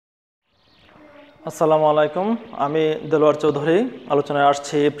আসসালামু আলাইকুম। আমি দেলোয়ার চৌধুরী আলোচনায়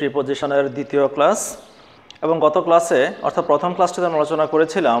আসছি প্রিপোজিশনের দ্বিতীয় ক্লাস। এবং গত ক্লাসে অর্থাৎ প্রথম ক্লাসটিতে আমি আলোচনা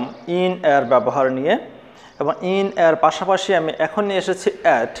করেছিলাম ইন এর ব্যবহার নিয়ে, এবং ইন এর পাশাপাশি আমি এখন নিয়ে এসেছি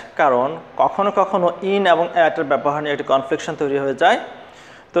অ্যাট, কারণ কখনো কখনো ইন এবং অ্যাটের ব্যবহার নিয়ে একটি কনফ্লিকশন তৈরি হয়ে যায়।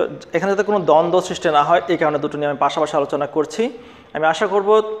 তো এখানে যাতে কোনো দ্বন্দ্ব সৃষ্টি না হয় এই কারণে দুটো নিয়ে আমি পাশাপাশি আলোচনা করছি। আমি আশা করব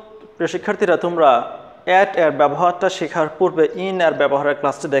প্রিয় শিক্ষার্থীরা তোমরা অ্যাট এর ব্যবহারটা শেখার পূর্বে ইন এর ব্যবহারের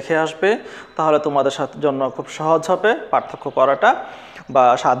ক্লাসটি দেখে আসবে, তাহলে তোমাদের জন্য খুব সহজ হবে পার্থক্য করাটা বা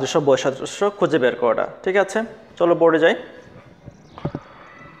সাদৃশ্য বৈসাদৃশ্য খুঁজে বের করাটা। ঠিক আছে, চলো বোর্ডে যাই।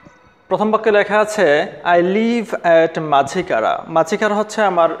 প্রথম বাক্যে লেখা আছে আই লিভ অ্যাট মাঝিকারা। মাঝিকারা হচ্ছে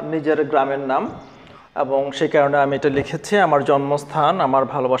আমার নিজের গ্রামের নাম, এবং সেই কারণে আমি এটা লিখেছি আমার জন্মস্থান, আমার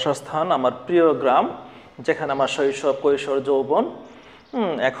ভালোবাসার স্থান, আমার প্রিয় গ্রাম, যেখানে আমার শৈশব কৈশোর যৌবন।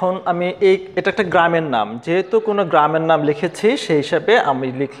 এখন আমি এটা একটা গ্রামের নাম, যেহেতু কোনো গ্রামের নাম লিখেছি সেই হিসাবে আমি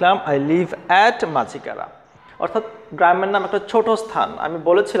লিখলাম আই লিভ অ্যাট মাঝিকারা, অর্থাৎ গ্রামের নাম একটা ছোট স্থান। আমি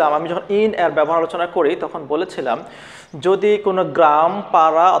বলেছিলাম, আমি যখন ইন এর ব্যবহার আলোচনা করি তখন বলেছিলাম যদি কোনো গ্রাম,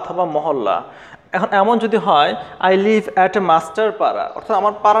 পাড়া অথবা মহল্লা, এখন এমন যদি হয় আই লিভ অ্যাট মাস্টার পাড়া, অর্থাৎ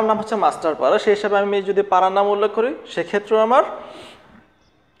আমার পাড়ার নাম হচ্ছে মাস্টার পাড়া, সেই হিসাবে আমি যদি পাড়ার নাম উল্লেখ করি সেক্ষেত্রেও আমার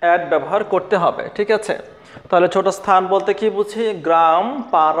অ্যাট ব্যবহার করতে হবে। ঠিক আছে, তাহলে ছোট স্থান বলতে কি বুঝি? গ্রাম,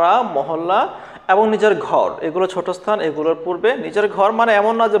 পাড়া, মহল্লা এবং নিজের ঘর, এগুলো ছোট স্থান। এগুলোর পূর্বে নিজের ঘর মানে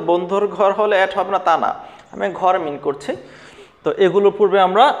এমন না যে বন্ধুর ঘর হলে অ্যাট হবে না, তা না, আমি ঘর মিন করছি। তো এগুলোর পূর্বে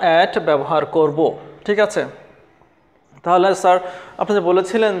আমরা অ্যাট ব্যবহার করব। ঠিক আছে, তাহলে স্যার আপনি যে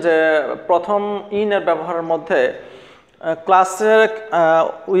বলেছিলেন যে প্রথম ইন এর ব্যবহারের মধ্যে ক্লাসের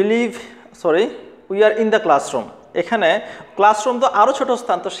we are in the classroom, এখানে ক্লাসরুম তো আরও ছোট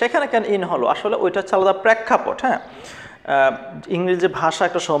স্থান, তো সেখানে কেন ইন হলো? আসলে ওইটা হচ্ছে আলাদা প্রেক্ষাপট। হ্যাঁ, ইংরেজি ভাষা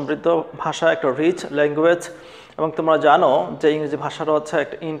একটা সমৃদ্ধ ভাষা, একটা রিচ ল্যাঙ্গুয়েজ, এবং তোমরা জানো যে ইংরেজি ভাষাটা হচ্ছে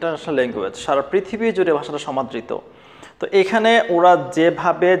একটা ইন্টারন্যাশনাল ল্যাঙ্গুয়েজ, সারা পৃথিবী জুড়ে ভাষাটা সমাদৃত। তো এখানে ওরা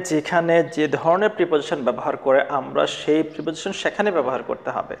যেভাবে যেখানে যে ধরনের প্রিপোজিশন ব্যবহার করে আমরা সেই প্রিপোজিশন সেখানে ব্যবহার করতে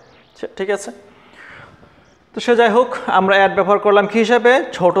হবে। ঠিক আছে, তো সে যাই হোক, আমরা অ্যাড ব্যবহার করলাম কি হিসাবে?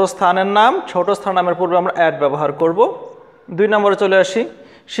 ছোট স্থানের নাম, ছোট স্থান নামের পূর্বে আমরা অ্যাড ব্যবহার করব। 2 নম্বরে চলে আসি,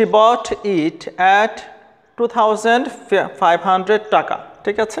 শি বট ইট অ্যাট 2500 টাকা।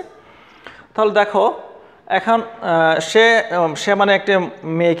 ঠিক আছে, তাহলে দেখো এখন সে মানে একটা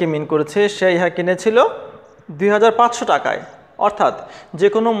মেয়েকে মিন করেছে, সে ইহা কিনেছিল 2500 টাকায়, অর্থাৎ যে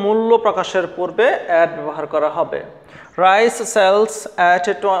কোনো মূল্য প্রকাশের পূর্বে অ্যাড ব্যবহার করা হবে। রাইস সেলস অ্যাট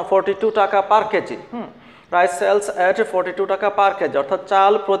 42 টাকা পার কেজি। রাইস সেলস অ্যাট 42 টাকা পার কেজি, অর্থাৎ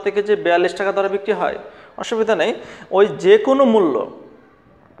চাল প্রতি কেজি 42 টাকা দরে বিক্রি হয়। অসুবিধা নেই, ওই যে কোনো মূল্য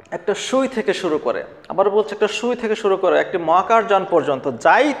একটা সুই থেকে শুরু করে, আবার বলছে একটা সুই থেকে শুরু করে একটি মহাকাশ যান পর্যন্ত,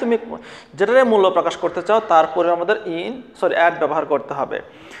 যাই তুমি যেটার মূল্য প্রকাশ করতে চাও তারপরে আমাদের অ্যাড ব্যবহার করতে হবে।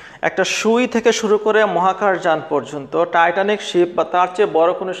 একটা সুই থেকে শুরু করে মহাকাশ যান পর্যন্ত, টাইটানিক শিপ বা তার চেয়ে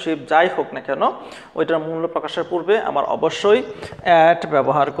বড় কোনো শিপ যাই হোক না কেন, ওইটার মূল্য প্রকাশের পূর্বে আমার অবশ্যই অ্যাড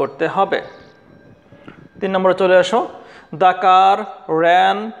ব্যবহার করতে হবে। 3 নম্বরে চলে আসো, the car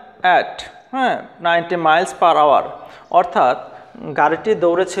ran at 90 miles per hour, অর্থাৎ গাড়িটি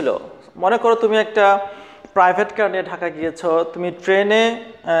দৌড়েছিল। মনে করো তুমি একটা প্রাইভেট কার নিয়ে ঢাকা গিয়েছো, তুমি ট্রেনে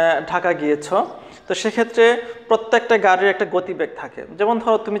ঢাকা গিয়েছো, তো সেক্ষেত্রে প্রত্যেকটা গাড়ির একটা গতিবেগ থাকে। যেমন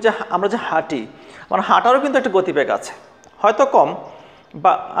ধরো তুমি আমরা যে হাঁটি, মানে হাঁটারও কিন্তু একটা গতিবেগ আছে, হয়তো কম,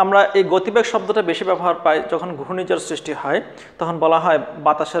 বা আমরা এই গতিবেগ শব্দটা বেশি ব্যবহার পাই যখন ঘূর্ণিঝড় সৃষ্টি হয়, তখন বলা হয়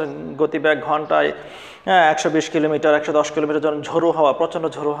বাতাসের গতিবেগ ঘন্টায় 120 কিলোমিটার 110 কিলোমিটার। যখন ঝোড়ো হাওয়া, প্রচণ্ড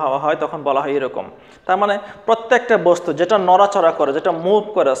ঝোড়ো হাওয়া হয় তখন বলা হয় এরকম। তার মানে প্রত্যেকটা বস্তু যেটা নড়াচড়া করে, যেটা মুভ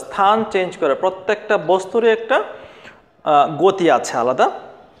করে, স্থান চেঞ্জ করে, প্রত্যেকটা বস্তুরই একটা গতি আছে আলাদা।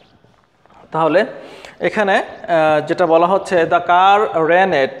 তাহলে এখানে যেটা বলা হচ্ছে দ্য কার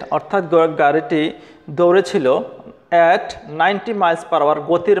র্যান এট, অর্থাৎ গাড়িটি দৌড়েছিল অ্যাট 90 মাইলস পার আওয়ার,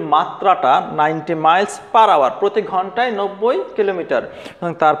 গতির মাত্রাটা 90 মাইলস পার আওয়ার, প্রতি ঘন্টায় 90 কিলোমিটার,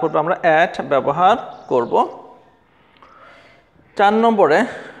 এবং তারপর আমরা অ্যাট ব্যবহার করব। 4 নম্বরে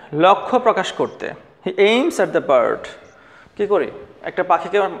লক্ষ্য প্রকাশ করতে, হি এইমস অ্যাট দ্য বার্ড। কী করি? একটা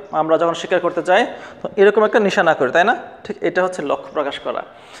পাখিকে আমরা যখন শিকার করতে যাই তো এরকম একটা নিশানা করি, তাই না? ঠিক এটা হচ্ছে লক্ষ্য প্রকাশ করা।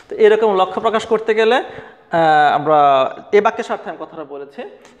 তো এরকম লক্ষ্য প্রকাশ করতে গেলে আমরা এই বাক্যের স্বার্থে আমি কথাটা বলেছি,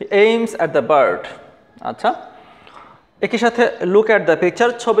 হি এইমস অ্যাট দ্য বার্ড। আচ্ছা, একই সাথে লুক অ্যাট দ্য পিকচার,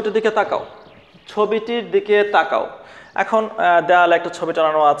 ছবিটির দিকে তাকাও, ছবিটির দিকে তাকাও। এখন দেয়ালে একটা ছবি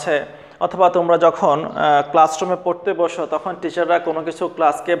টানানো আছে, অথবা তোমরা যখন ক্লাসরুমে পড়তে বসো তখন টিচাররা কোনো কিছু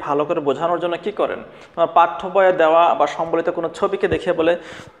ক্লাসকে ভালো করে বোঝানোর জন্য কি করেন, তোমার পাঠ্য বইয়ে দেওয়া বা সম্বলিত কোনো ছবিকে দেখে বলে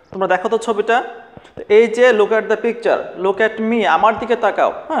তোমরা দেখো তো ছবিটা, এই যে look at the picture, look at me, আমার দিকে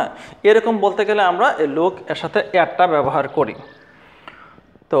তাকাও। এরকম বলতে গেলে আমরা এই লুক এর সাথে অ্যাটটা ব্যবহার করি।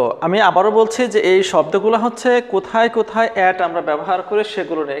 তো আমি আবারও বলছি যে এই শব্দগুলো হচ্ছে কোথায় কোথায় অ্যাট আমরা ব্যবহার করে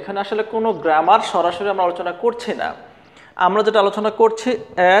সেগুলো নিয়ে। এখানে আসলে কোনো গ্রামার সরাসরি আমরা আলোচনা করছি না। আমরা যেটা আলোচনা করছি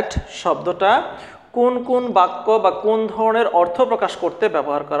অ্যাট শব্দটা কোন কোন বাক্য বা কোন ধরনের অর্থ প্রকাশ করতে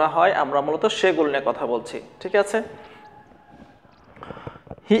ব্যবহার করা হয়, আমরা মূলত সেগুলো নিয়ে কথা বলছি। ঠিক আছে?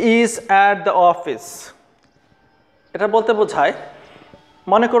 He is at the office, এটা বলতে বোঝায়,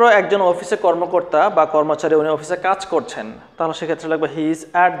 মনে করো একজন অফিসে কর্মকর্তা বা কর্মচারী, উনি অফিসে কাজ করছেন, তাহলে সেক্ষেত্রে লাগবে he is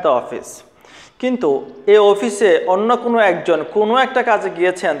at the office. কিন্তু এই অফিসে অন্য কোনো একজন কোনো একটা কাজে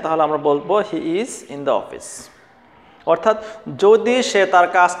গিয়েছেন, তাহলে আমরা বলবো he is in the office. অর্থাৎ যদি সে তার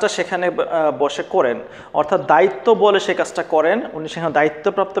কাজটা সেখানে বসে করেন, অর্থাৎ দায়িত্ব বলে সে কাজটা করেন, উনি সেখানে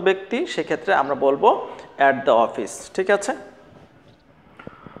দায়িত্বপ্রাপ্ত ব্যক্তি, সেক্ষেত্রে আমরা বলবো অ্যাট দ্য অফিস। ঠিক আছে?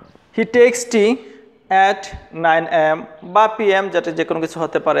 He takes T at 9 AM বা PM, যেটা যে কোনো কিছু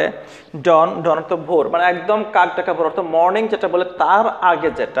হতে পারে। ডন, ডন অর্থ ভোর, মানে একদম কাক ডাকা ভোর, অর্থ মর্নিং যেটা বলে তার আগে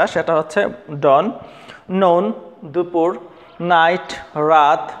যেটা, সেটা হচ্ছে ডন। নোন, দুপুর। নাইট,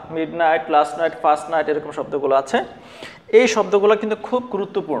 রাত। Mid night, last night, first night, এরকম শব্দগুলো আছে। এই শব্দগুলো কিন্তু খুব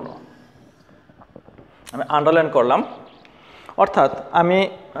গুরুত্বপূর্ণ, আমি আন্ডারলাইন করলাম। অর্থাৎ আমি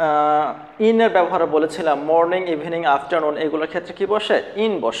ইনের ব্যবহারে বলেছিলাম মর্নিং, ইভিনিং, আফটারনুন, এগুলোর ক্ষেত্রে কি বসে?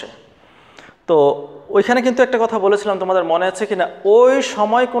 ইন বসে। তো ওইখানে কিন্তু একটা কথা বলেছিলাম, তোমাদের মনে আছে কিনা, ওই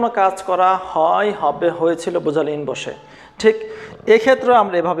সময় কোনো কাজ করা হয়, হবে, হয়েছিল বোঝালে ইন বসে। ঠিক এক্ষেত্রে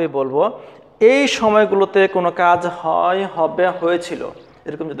আমরা এভাবেই বলবো, এই সময়গুলোতে কোনো কাজ হয়, হবে, হয়েছিল,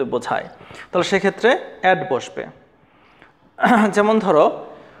 এরকম যদি বোঝায়, তাহলে সেক্ষেত্রে অ্যাট বসবে। যেমন ধরো,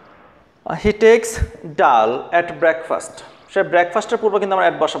 হি টেক্স ডাল অ্যাট ব্রেকফাস্ট, সে ব্রেকফাস্টের পূর্বে কিন্তু আমরা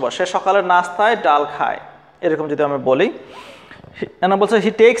অ্যাট বসাবো, সে সকালের নাস্তায় ডাল খায়, এরকম যদি আমি বলি। এনা বলছে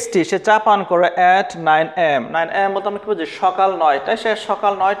হি টেক্স টি, সে চা পান করে অ্যাট 9 AM। 9 AM বলতে আমরা কি বুঝি? সকাল 9টায়, সে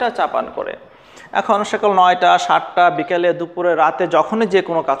সকাল 9টায় চা পান করে। এখন সকাল 9টা, 7টা, বিকেলে, দুপুরে, রাতে, যখনই যে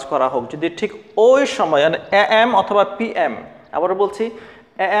কোনো কাজ করা হোক, যদি ঠিক ওই সময় AM অথবা PM, আবারও বলছি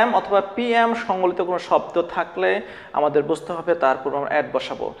AM অথবা PM সংবলিত কোনো শব্দ থাকলে আমাদের বুঝতে হবে তারপর আমরা অ্যাট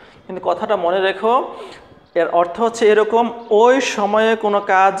বসাবো। কিন্তু কথাটা মনে রেখো, এর অর্থ হচ্ছে এরকম, ওই সময়ে কোনো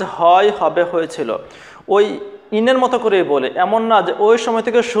কাজ হয়, হবে, হয়েছিল, ওই ইনের মতো করেই বলে, এমন না যে ওই সময়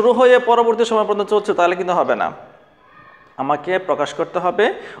থেকে শুরু হয়ে পরবর্তী সময় পর্যন্ত চলছে, তাহলে কিন্তু হবে না। আমাকে প্রকাশ করতে হবে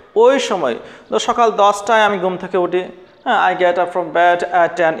ওই সময়। তো সকাল 10টায় আমি ঘুম থেকে উঠি, হ্যাঁ, I get up from bed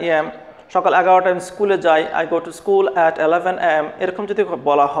at 10 AM। সকাল 11টায় আমি স্কুলে যাই, I go to school at 11 AM। এরকম যদি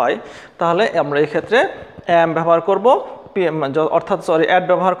বলা হয়, তাহলে আমরা এই ক্ষেত্রে AM ব্যবহার করব, PM অর্থাৎ অ্যাট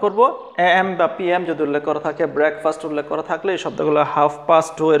ব্যবহার করব। AM বা PM যদি উল্লেখ করা থাকে, ব্রেকফাস্ট উল্লেখ করা থাকলে, এই শব্দগুলো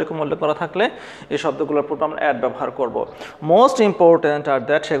 2:30 এরকম উল্লেখ করা থাকলে, এই শব্দগুলোর পূর্বে আমরা অ্যাট ব্যবহার করব। মোস্ট ইম্পর্ট্যান্ট আর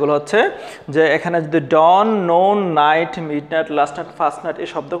দ্যাট, সেগুলো হচ্ছে যে এখানে যদি ডন, known, night, mid night, last night, first night, এই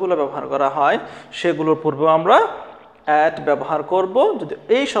শব্দগুলো ব্যবহার করা হয়, সেগুলোর পূর্বে আমরা অ্যাট ব্যবহার করব যদি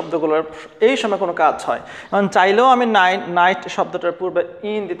এই শব্দগুলোর এই সময় কোনো কাজ হয়। এখন চাইলেও আমি নাইট শব্দটার পূর্বে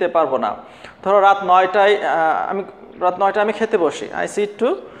ইন দিতে পারবো না। ধরো রাত 9টায় আমি খেতে বসি, I sit to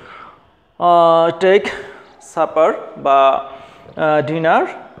take supper বা ডিনার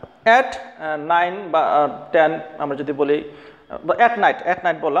অ্যাট 9 বা 10, আমরা যদি বলি অ্যাট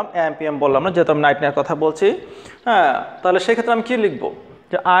নাইট বললাম, AM PM বললাম না, যেহেতু আমি নাইট নিয়ে কথা বলছি। হ্যাঁ, তাহলে সেক্ষেত্রে আমি কী লিখবো?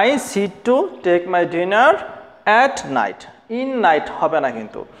 যে I sit to take my dinner at night. In night হবে না,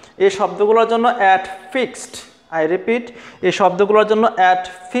 কিন্তু এই শব্দগুলোর জন্য অ্যাট ফিক্সড, আই রিপিট, এই শব্দগুলোর জন্য অ্যাট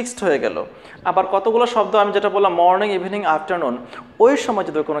ফিক্সড হয়ে গেল। আবার কতগুলো শব্দ আমি যেটা বললাম মর্নিং, ইভিনিং, আফটারনুন, ওই সময়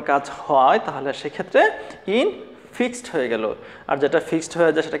যদি কোনো কাজ হয়, তাহলে সেক্ষেত্রে ইন ফিক্সড হয়ে গেল। আর যেটা ফিক্সড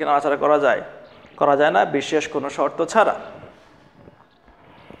হয়ে যায় সেটাকে নাড়াচাড়া করা যায় না, বিশেষ কোনো শর্ত ছাড়া।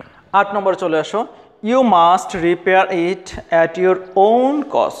 8 নম্বরে চলে আসো, you must repair it at your own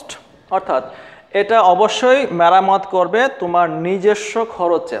cost. অর্থাৎ এটা অবশ্যই মেরামত করবে তোমার নিজস্ব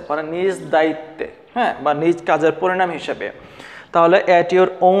খরচে, মানে নিজ দায়িত্বে, হ্যাঁ, বা নিজ কাজের পরিণাম হিসেবে। তাহলে at your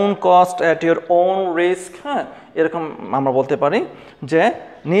own cost, at your own risk, হ্যাঁ, এরকম আমরা বলতে পারি যে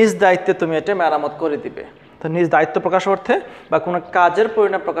নিজ দায়িত্বে তুমি এটা মেরামত করে দিবে। তো নিজ দায়িত্ব প্রকাশ অর্থে বা কোনো কাজের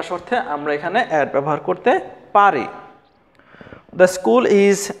পরিণাম প্রকাশ অর্থে আমরা এখানে অ্যাট ব্যবহার করতে পারি। The school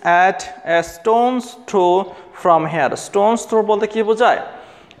is at a Stones throw from here. Stones throw বলতে কী বোঝায়?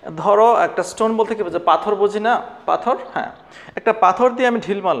 ধরো একটা স্টোন বলতে কী বোঝায়? পাথর বুঝি না? পাথর, হ্যাঁ, একটা পাথর দিয়ে আমি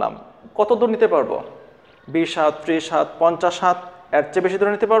ঢিল মারলাম, কত দূর নিতে পারবো? 20 হাত, 30 হাত, 50 হাত, এর চেয়ে বেশি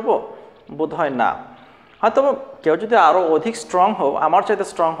দূরে নিতে পারবো? বোধ হয় না। হয়তো কেউ যদি আরও অধিক স্ট্রং হোক, আমার চাইতে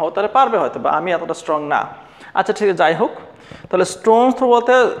স্ট্রং হোক, তাহলে পারবে হয়তো, বা আমি এতটা স্ট্রং না। আচ্ছা ঠিক আছে, যাই হোক, তাহলে স্টোন থ্রো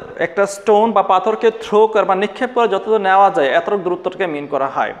বলতে একটা স্টোন বা পাথরকে থ্রো করে বা নিক্ষেপ করে যতদূর নেওয়া যায় এতটুকু দূরত্বটাকে মিন করা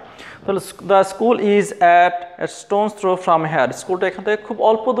হয়। তাহলে the school is at a Stones throw from here, স্কুলটা এখান থেকে খুব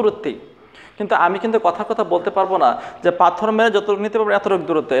অল্প দূরত্বেই, কিন্তু আমি কিন্তু কথা বলতে পারবো না যে পাথর মেরে যতটুকু নিতে পারবো এতটুকু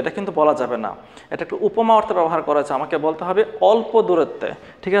দূরত্বে, এটা কিন্তু বলা যাবে না। এটা একটু উপমা অর্থে ব্যবহার করা আছে, আমাকে বলতে হবে অল্প দূরত্বে,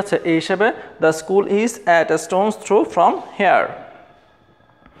 ঠিক আছে? এই হিসেবে the school is at a Stones throw from here.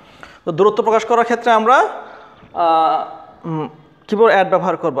 তো দূরত্ব প্রকাশ করার ক্ষেত্রে আমরা কিবোর্ড অ্যাট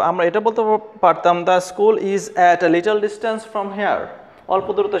ব্যবহার করব। আমরা এটা বলতে পারতাম the school is at a little distance from here, অল্প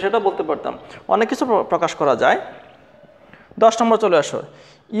দূরত্ব, সেটা বলতে পারতাম। অনেক কিছু প্রকাশ করা যায়। 10 নম্বর চলে আসো,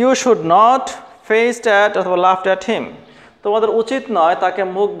 you should not fest at অথবা লাফড অ্যাট হিম। তোমাদের উচিত নয় তাকে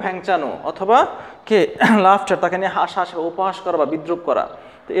মুখ ভ্যাংচানো অথবা কে লাফড অ্যাট, তাকে নিয়ে হাসাহাসি বা উপহাস করা বা বিদ্রুপ করা।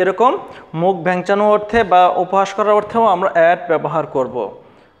 তো এরকম মুখ ভ্যাংচানো অর্থে বা উপহাস করার অর্থেও আমরা অ্যাট ব্যবহার করব।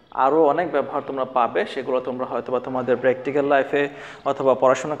 আরও অনেক ব্যবহার তোমরা পাবে, সেগুলো তোমরা হয়তো বা তোমাদের প্র্যাকটিক্যাল লাইফে অথবা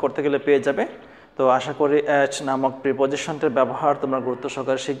পড়াশোনা করতে গেলে পেয়ে যাবে। তো আশা করি অ্যাট নামক প্রিপজিশনটির ব্যবহার তোমরা গুরুত্ব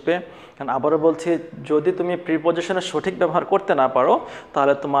সহকারে শিখবে। কারণ আবারও বলছি, যদি তুমি প্রিপজিশনের সঠিক ব্যবহার করতে না পারো,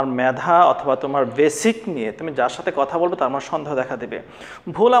 তাহলে তোমার মেধা অথবা তোমার বেসিক নিয়ে তুমি যার সাথে কথা বলবে তার আমার সন্দেহ দেখা দেবে।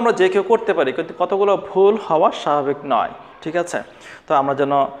 ভুল আমরা যে কেউ করতে পারি, কিন্তু কতগুলো ভুল হওয়া স্বাভাবিক নয়, ঠিক আছে? তো আমরা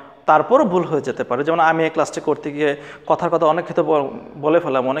যেন, তারপরও ভুল হয়ে যেতে পারে। যেমন আমি এই ক্লাসটি করতে গিয়ে কথার কথা অনেক কিছু বলে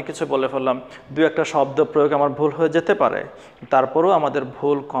ফেললাম, অনেক কিছু বলে ফেললাম, দু একটা শব্দ প্রয়োগ আমার ভুল হয়ে যেতে পারে। তারপরেও আমাদের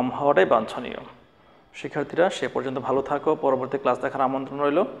ভুল কম হওয়াটাই বাঞ্ছনীয়। শিক্ষার্থীরা সে পর্যন্ত ভালো থাকো, পরবর্তী ক্লাস দেখার আমন্ত্রণ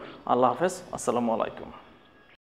রইল। আল্লাহ হাফেজ, আসসালামু আলাইকুম।